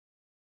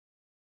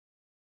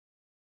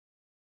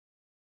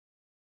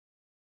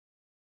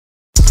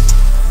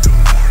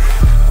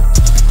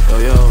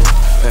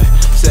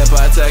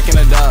taking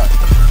a dog.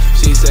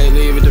 She say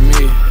leave it to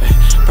me.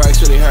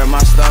 Perks really hurt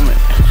my stomach,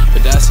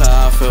 but that's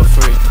how I feel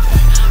free.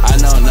 I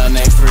know nothing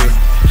ain't free.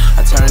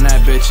 I turn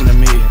that bitch into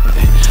me.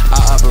 I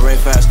operate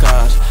fast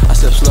cars. I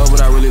step slow,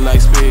 but I really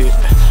like speed.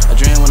 I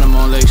dream when I'm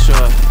on Lake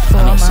Shore.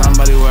 I know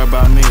somebody worry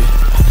about me.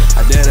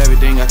 I did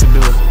everything I could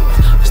do.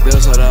 I still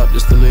set up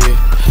just to leave.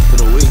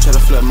 Through the week, try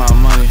to flip my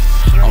money.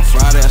 On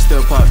Friday, I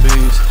still pop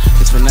beans.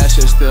 This finesse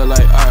shit still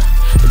like art.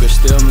 It bitch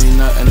still mean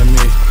nothing to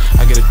me.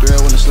 I get a thrill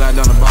when it slide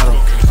down the bottom.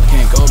 I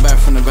can't go back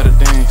from the better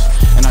things.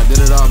 And I did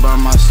it all by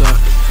myself.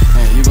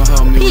 And you gon'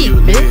 help me when you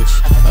leave.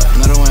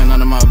 Another win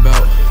under my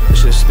belt.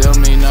 This shit still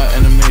mean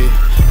nothing to me.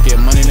 Get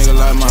money, nigga,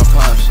 like my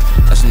pops.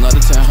 That's another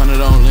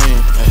 1000 on lean.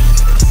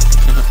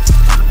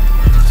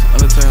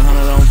 Another 1000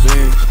 on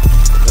beans.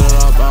 Did it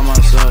all by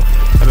myself.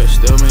 That bitch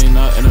still mean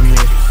nothing to me.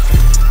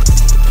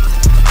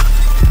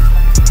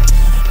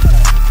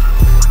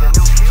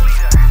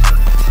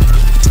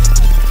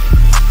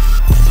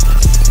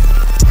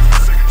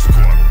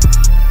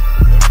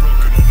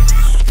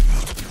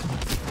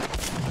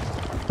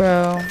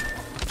 Bro.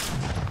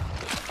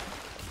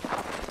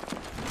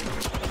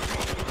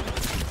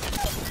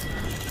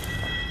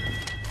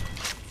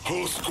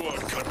 Whole squad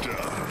cut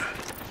down.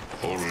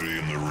 Already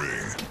in the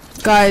ring.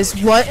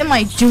 Guys, what am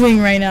I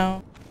doing right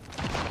now?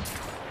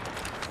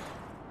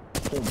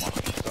 Oh my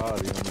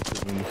god, he almost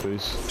hit me in the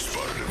face.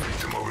 Spotted a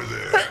victim over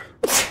there.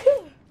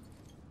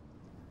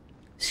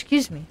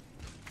 Excuse me.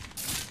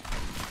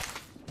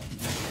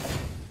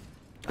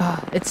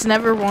 It's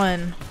never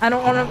one. I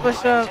don't want to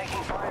push up.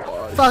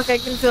 Fuck, I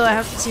can feel I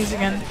have to seize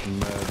again.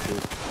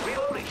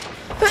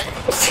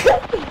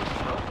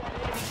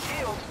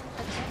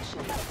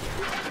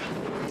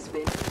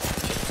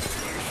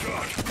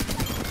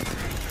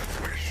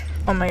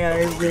 Oh my god,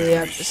 I really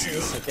have to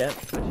sneeze again.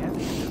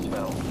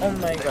 Oh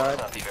my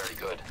god.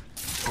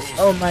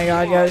 Oh my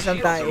god, guys, I'm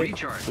dying.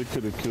 They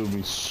could have killed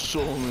me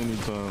so many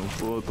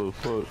times. What the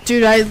fuck?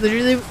 Dude, I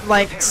literally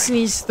like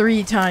sneezed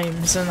 3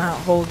 times in that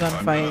whole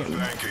gunfight.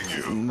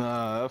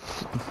 Nah.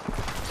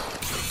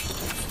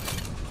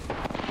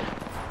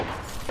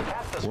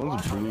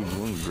 One's blue,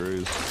 one's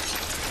gray.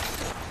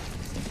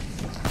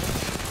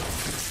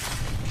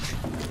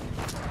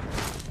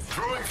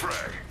 Throwing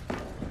frag.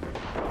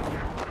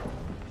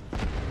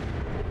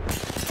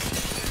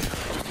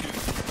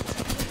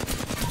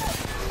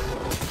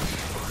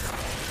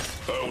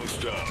 That one's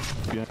down.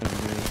 Behind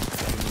me.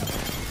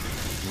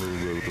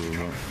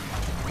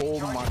 Oh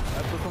my,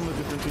 that's from a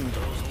different team.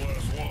 That was the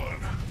last one.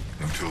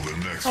 Until the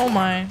next Oh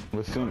my.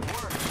 Let's see.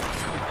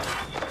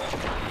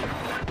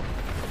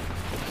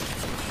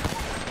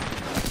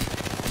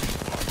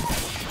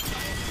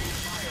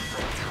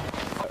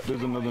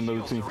 There's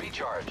another team.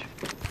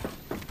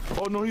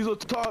 Oh no, he's up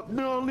top.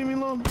 No, leave me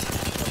alone.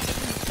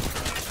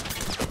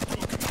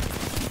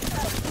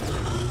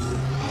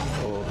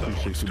 Oh,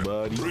 appreciate you,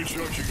 buddy.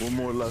 One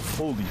more left.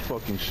 Holy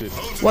fucking shit.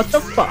 What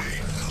the fuck?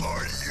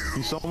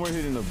 He's somewhere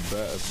hitting the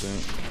bat, I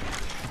think.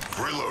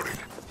 Reloading.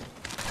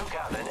 Took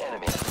out an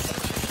enemy.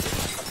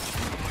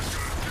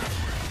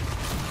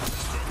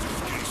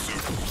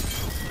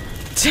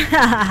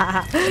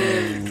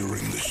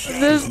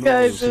 This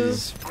guy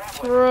just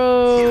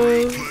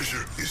froze.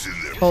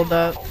 Hold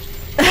up.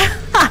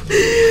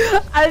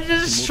 I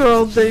just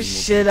trolled the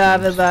shit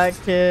out of that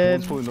kid.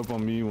 One's pulling up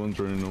on me, one's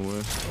running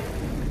away.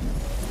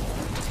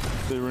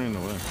 They're running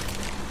away.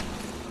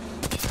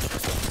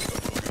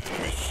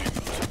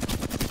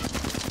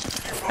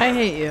 I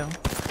hate you.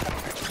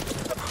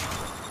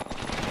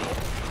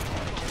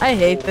 I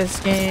hate this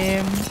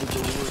game.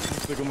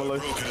 Stick on my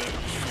life.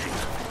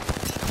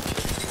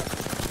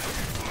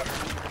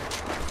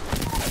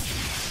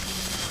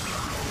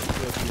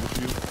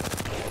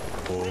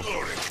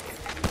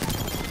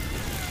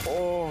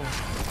 Oh.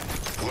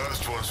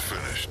 Last one's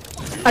finished.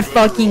 I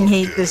fucking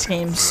hate this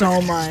game so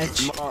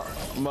much.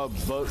 My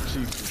butt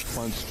cheeks is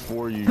punched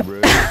for you,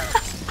 bro.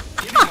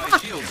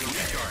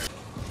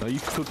 Now you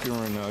cooking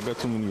right now. I got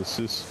too many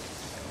assists.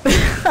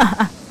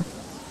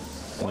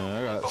 Man,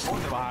 I got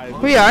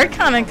 5. We are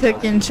kind of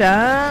cooking,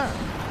 chat.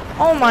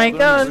 Oh my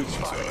god. You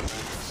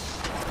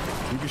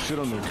can shit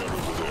on there.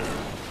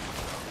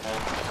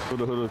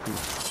 Hold up.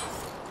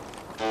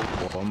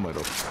 Oh, I might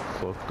have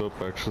fucked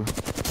up actually.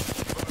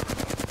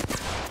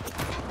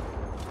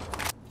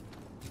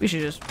 We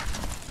should just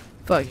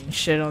fucking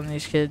shit on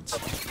these kids.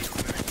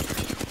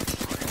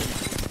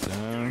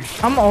 Damn.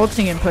 I'm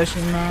ulting and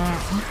pushing that.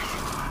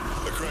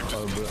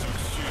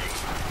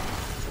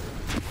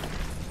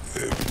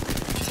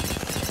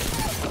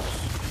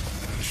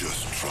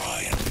 Just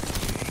try it.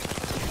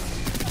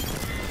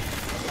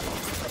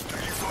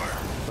 Taking fire.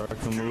 Crack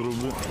him a little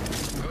bit.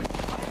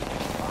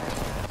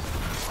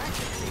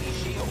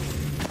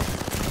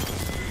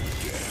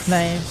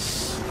 Nice.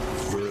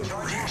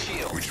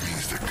 Which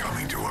means they're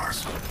coming to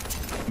us.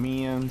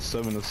 Man,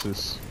 7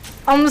 assists.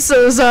 I'm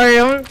so sorry.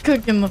 I'm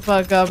cooking the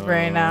fuck up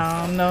right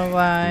now. No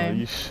lie. No,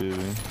 you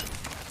shitting.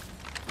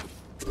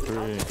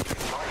 Great.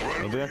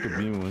 I think I could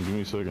beam one. Give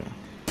me a second.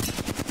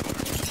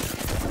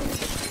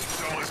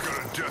 Someone's got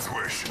a death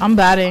wish. I'm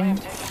batting.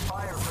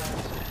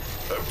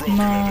 No.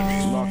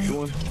 Knocked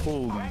one.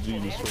 Holy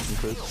Jesus fucking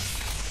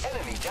Christ.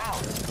 Enemy down.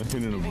 I'm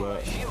hitting the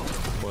back.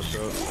 Watch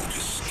out.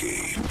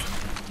 Escape.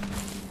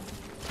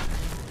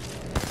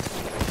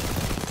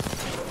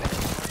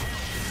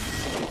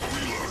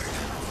 Reloading.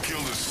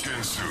 Kill the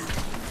skin suit.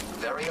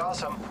 Very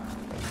awesome.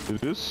 Is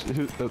this?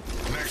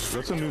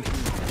 That's a new team.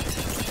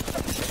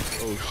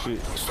 Oh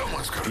shit.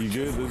 Someone's got You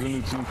good? There's a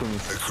new team coming.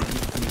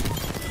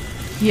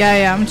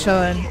 Yeah, I'm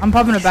chilling. I'm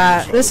popping a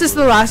bat. This is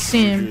the last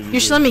team. You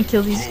should let me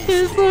kill these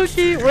kids,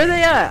 Loki. Where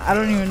they at? I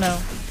don't even know.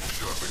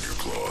 Sharpen your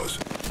claws.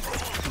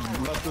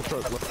 Left the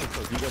truck.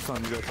 You got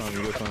time.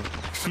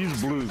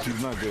 He's blues.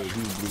 He's not good.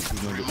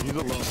 He's not good.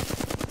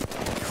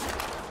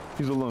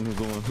 He's alone.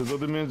 His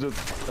other man's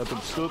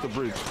still at the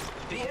bridge.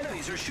 The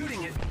enemies are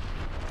shooting it.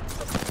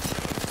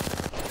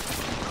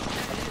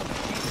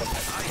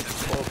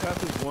 Oh,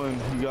 Cap is one.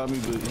 He got me,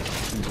 but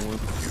he's one.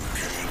 You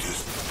can't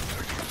just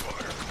taking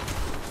fire.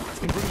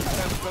 He brings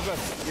back.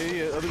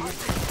 Yeah, other way.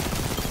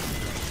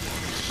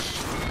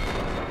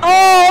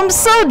 Oh, I'm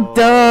so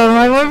dumb.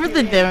 I went for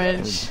the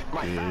damage.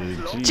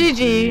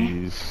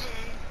 GG.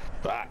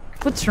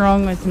 What's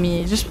wrong with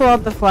me? Just pull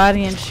out the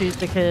flatty and shoot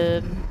the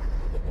kid.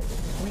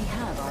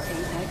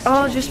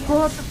 Oh, just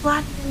pull out the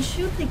flatty and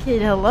shoot the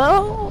kid.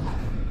 Hello?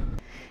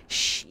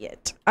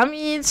 Shit. I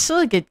mean, it's still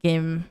a good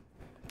game.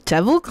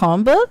 Devil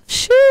combo?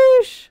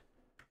 Sheesh.